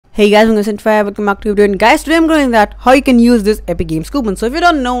Hey guys, I'm Ghost5. Welcome back to the video. And guys, today I'm going that how you can use this Epic Games coupon. So if you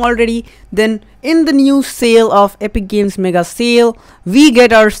don't know already, then in the new sale of Epic Games Mega Sale, we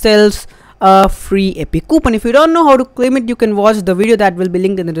get ourselves a free Epic coupon. If you don't know how to claim it, you can watch the video that will be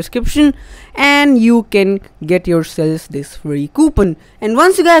linked in the description, and you can get yourselves this free coupon. And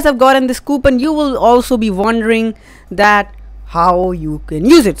once you guys have gotten this coupon, you will also be wondering that how you can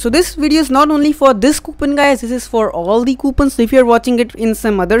use it. So this video is not only for this coupon, guys, this is for all the coupons. So if you're watching it in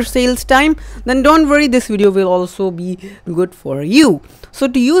some other sales time, then don't worry, this video will also be good for you. So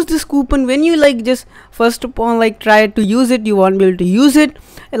to use this coupon, when you just first of all try to use it, you won't be able to use it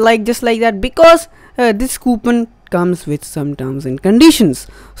just like that, because this coupon comes with some terms and conditions.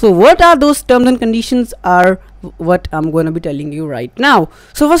 So what are those terms and conditions are what I'm going to be telling you right now.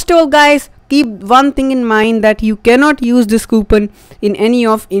 So first of all, guys, keep one thing in mind, that you cannot use this coupon in any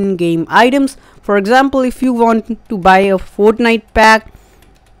of in-game items. For example, if you want to buy a Fortnite pack,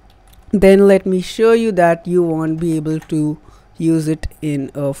 then let me show you that you won't be able to use it in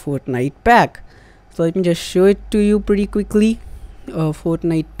a Fortnite pack. So let me just show it to you pretty quickly. A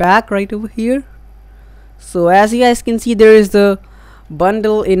Fortnite pack right over here. So as you guys can see, there is the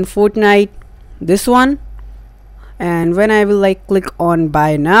bundle in Fortnite, this one, and when I will click on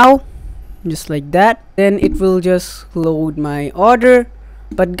buy now, just like that, then it will just load my order.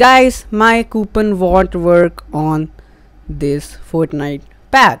 But guys, my coupon won't work on this Fortnite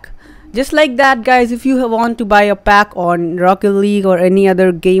pack. Just like that, guys, if you want to buy a pack on Rocket League or any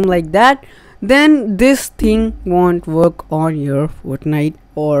other game like that, then this thing won't work on your Fortnite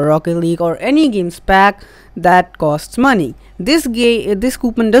or Rocket League or any games pack that costs money. This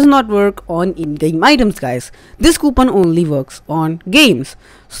coupon does not work on in-game items, guys. This coupon only works on games.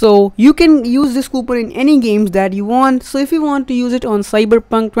 So you can use this coupon in any games that you want. So if you want to use it on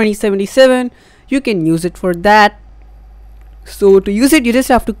Cyberpunk 2077, you can use it for that. So to use it, you just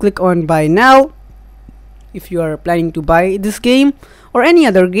have to click on buy now. If you are planning to buy this game or any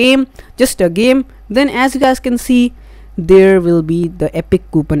other game, just a game, then as you guys can see, there will be the Epic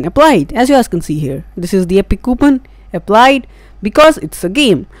coupon applied. As you guys can see here, this is the Epic coupon applied because it's a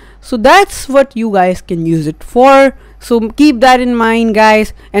game. So that's what you guys can use it for. So keep that in mind,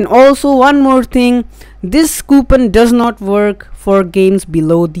 guys. And also one more thing, this coupon does not work for games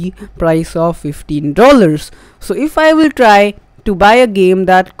below the price of $15. So if I will try to buy a game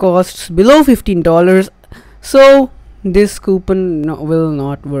that costs below $15, so this coupon will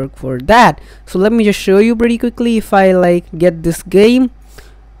not work for that. So let me just show you pretty quickly. If I get this game,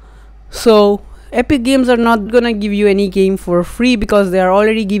 so Epic Games are not gonna give you any game for free, because they are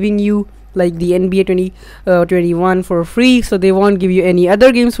already giving you the NBA 2021 for free, so they won't give you any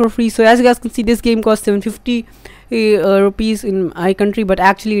other games for free. So as you guys can see, this game costs 750 rupees in my country, but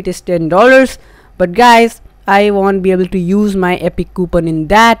actually it is $10. But guys, I won't be able to use my Epic coupon in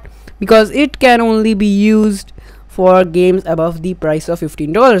that, because it can only be used for games above the price of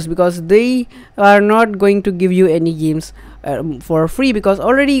 $15, because they are not going to give you any games for free, because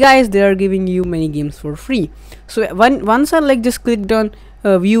already, guys, they are giving you many games for free. So once I just clicked on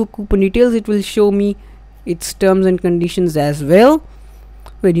view coupon details, it will show me its terms and conditions as well.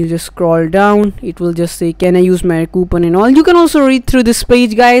 When you just scroll down, it will just say can I use my coupon and all. You can also read through this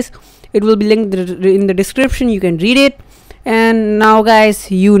page, guys. It will be linked in the description. You can read it. And now, guys,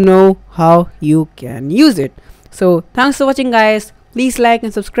 you know how you can use it. So thanks for watching, guys. Please like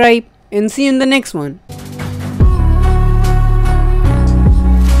and subscribe, and see you in the next one.